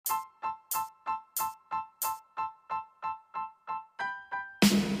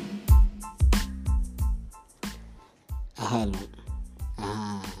Hello,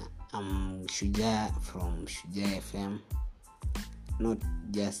 I'm Shujaa from Shujaa FM. Not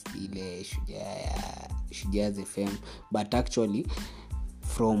just ile Shujaaz FM, but actually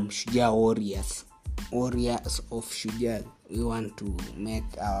from Shujaa Warriors of Shujaa. We want to make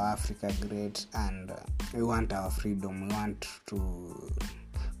our Africa great, and we want our freedom. We want to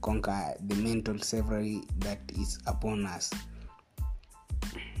conquer the mental slavery that is upon us.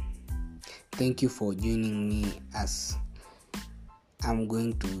 Thank you for joining me as I'm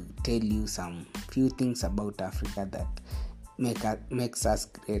going to tell you some few things about Africa that makes us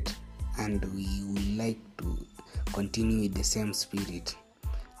great, and we would like to continue with the same spirit.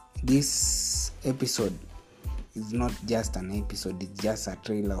 This episode is not just an episode, it's just a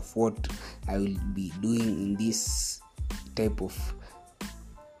trailer of what I will be doing in this type of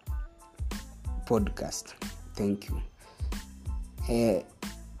podcast. Thank you.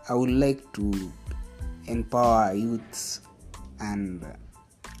 I would like to empower youths, and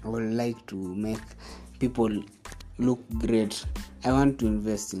I would like to make people look great. I want to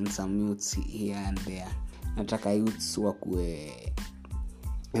invest in some youths here and there. Nataka youths wakuwe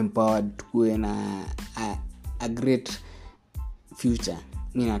empowered, tukuwe na a great future.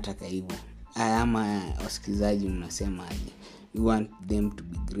 Mimi nataka hivyo. Ama wasikizaji mnasema aje? We want them to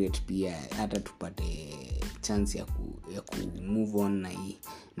be great pia, hata tupate chance ya ku move on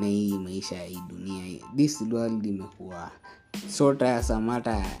na hii maisha ya hii dunia. This world imekuwa so tiresome,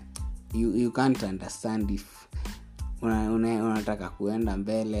 hata you can't understand if unataka kuenda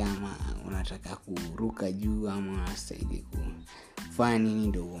mbele ama unataka kuruka juu ama unastahili kufanya nini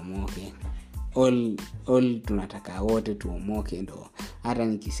ndio uomoke. All tunataka wote tuomoke. Ndo hata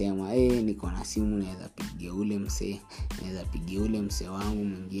nikisema niko na simu naweza pigia ule msee wangu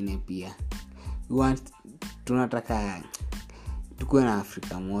mwingine pia. Tunataka tukuwe na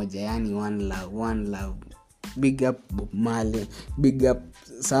Afrika moja, yani one love. Big up Bob Marley, big up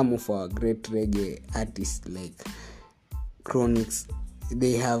some of our great reggae artists like Chronixx.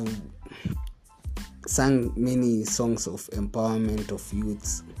 They have sung many songs of empowerment of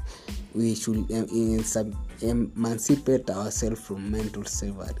youths. We should emancipate ourselves from mental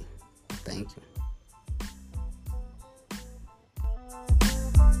slavery. Thank you.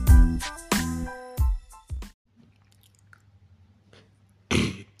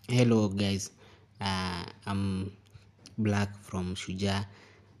 Hello guys, I'm Black from Shujaa.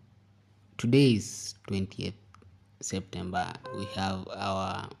 Today is 20th September. We have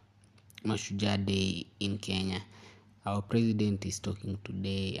our Mashujaa Day in Kenya. Our president is talking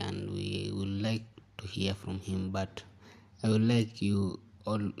today, and we would like to hear from him, but I would like you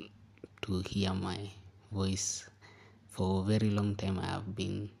all to hear my voice. For a very long time I have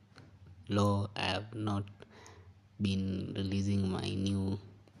been low. I have not been releasing my new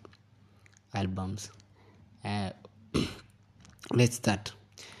albums. Let's start.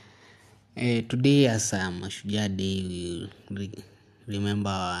 Today as Mashujaa Day, we will remember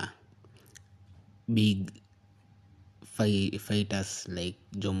our big fighters like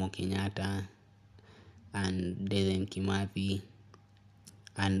Jomo Kenyatta and Dedan Kimathi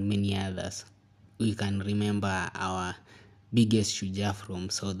and many others. We can remember our biggest Shujaa from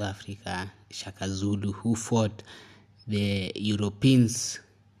South Africa, Shaka Zulu, who fought the Europeans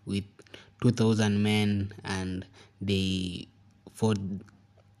with 2,000 men, and they fought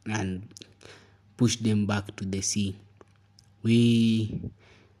and pushed them back to the sea. We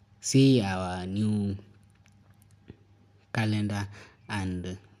see our new calendar,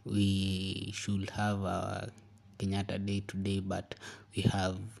 and we should have our Kenyatta Day today, but we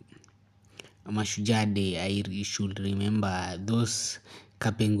have Mashujaa Day. I should remember those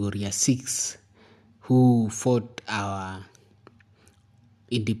Kapenguria 6 who fought our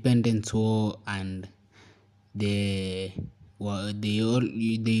independence war, and they were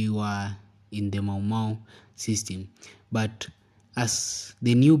in the Mau Mau system. But as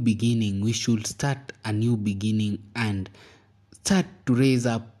the new beginning, we should start a new beginning and start to raise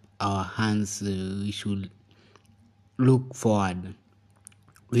up our hands. We should look forward.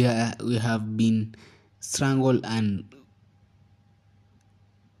 We have been strangled and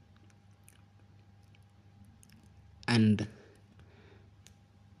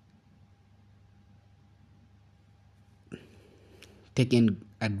taken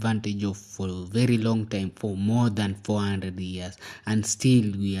advantage of for a very long time, for more than 400 years, and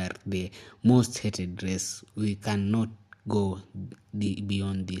still we are the most hated race. We cannot go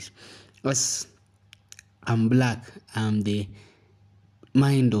beyond this. As I'm Black, I'm the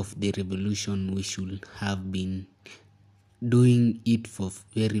mind of the revolution. We should have been doing it for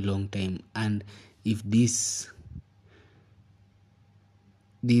very long time, and if this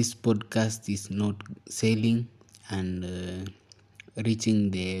podcast is not selling, and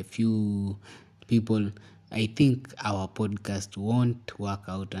reaching the few people, I think our podcast won't work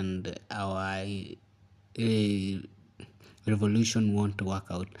out and our revolution won't work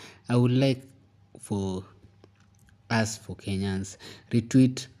out. I would like for us, for Kenyans,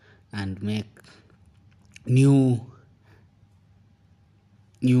 retweet and make new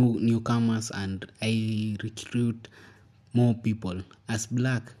newcomers, and I recruit more people. As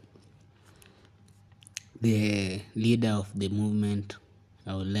Black, the leader of the movement,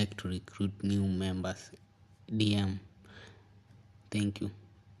 I would like to recruit new members. DM. Thank you.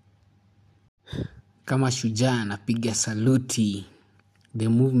 Kama shujaa napiga saluti. The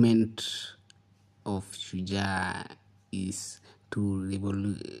movement of Shujaa is to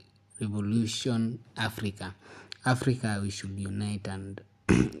revolution Africa. Africa, we should unite and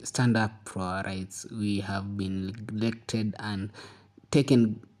stand up for our rights. We have been neglected and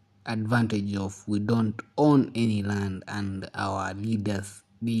taken advantage of. We don't own any land, and our leaders,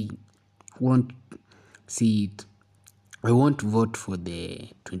 they won't see it. I won't vote for the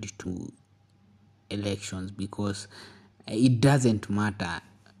 22 elections because it doesn't matter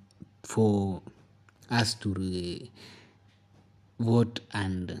for us to vote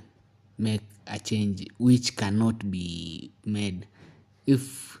and make a change which cannot be made.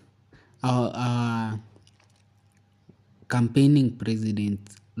 If our campaigning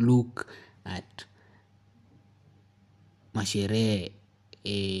presidents look at masherehe,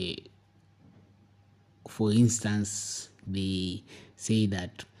 for instance, they say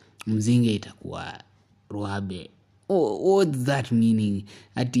that mzinga itakuwa ruabe. What's that meaning?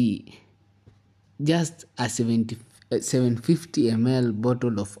 Ati just a 750 ml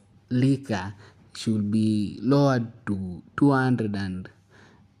bottle of liquor should be lowered to 200,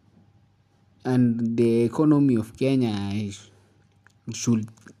 and the economy of Kenya should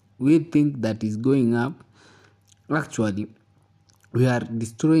we think that is going up? Actually, we are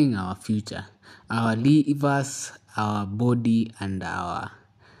destroying our future, our livers, our body, and our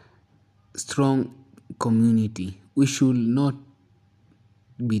strong community. We should not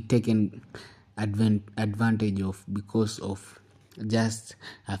be taken advantage of because of just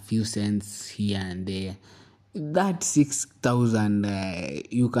a few cents here and there. That 6,000,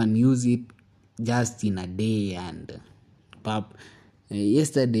 you can use it just in a day, and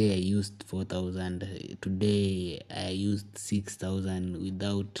yesterday I used 4,000. Today I used 6,000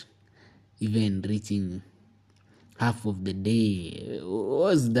 without even reaching half of the day.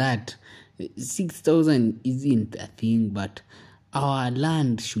 What's that? 6,000 isn't a thing, but our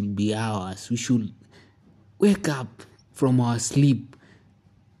land should be ours. We should wake up from our sleep.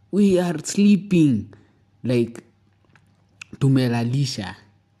 We are sleeping like tumelalisha.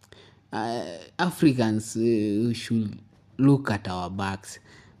 Africans should look at our backs.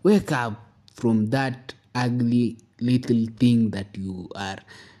 Wake up from that ugly little thing that you are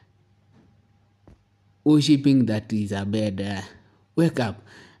worshipping, that is a bed. Wake up.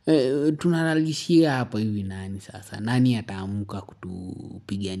 Tunalalishia hapa hivi nani sasa? Nani ataamuka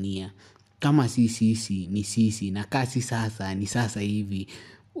kutupigania? Kama si sisi ni sisi, na kasi sasa ni sasa hivi.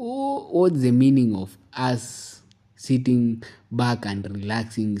 What's the meaning of us sitting back and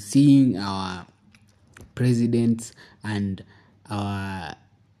relaxing, seeing our presidents and our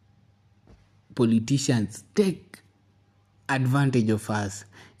politicians take advantage of us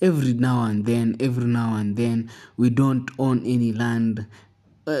every now and then? We don't own any land.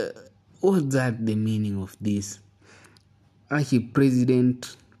 What's that the meaning of this? Actually,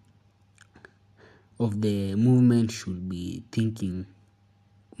 president of the movement should be thinking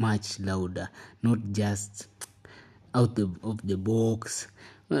much louder, not just out of the box.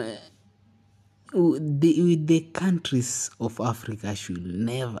 The countries of Africa should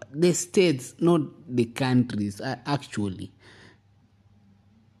never, the states, not the countries, actually,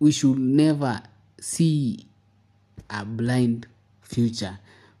 we should never see a blind future.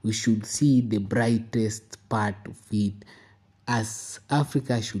 We should see the brightest part of it. As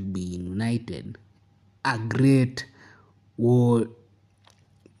Africa should be united, a great war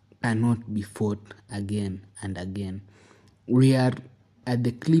cannot be fought again and again. We are at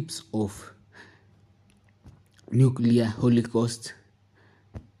the clips of nuclear holocaust,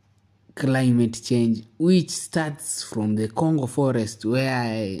 climate change, which starts from the Congo forest,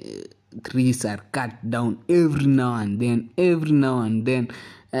 where trees are cut down every now and then.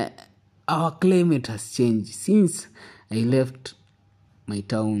 Our climate has changed since I left my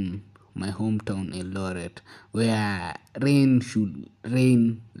hometown Eldoret, where rain should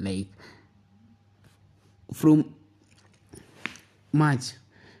rain like from March,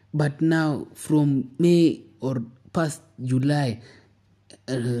 but now from May or past July,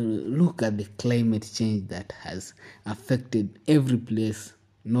 look at the climate change that has affected every place,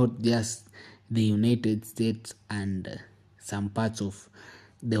 not just the United States and some parts of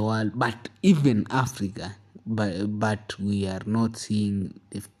the world, but even Africa. But we are not seeing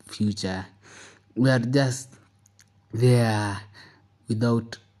the future. We are just there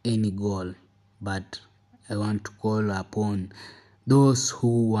without any goal. But I want to call upon those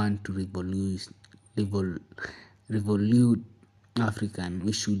who want to revolute African.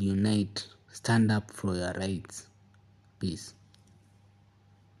 We should unite, stand up for your rights. Peace.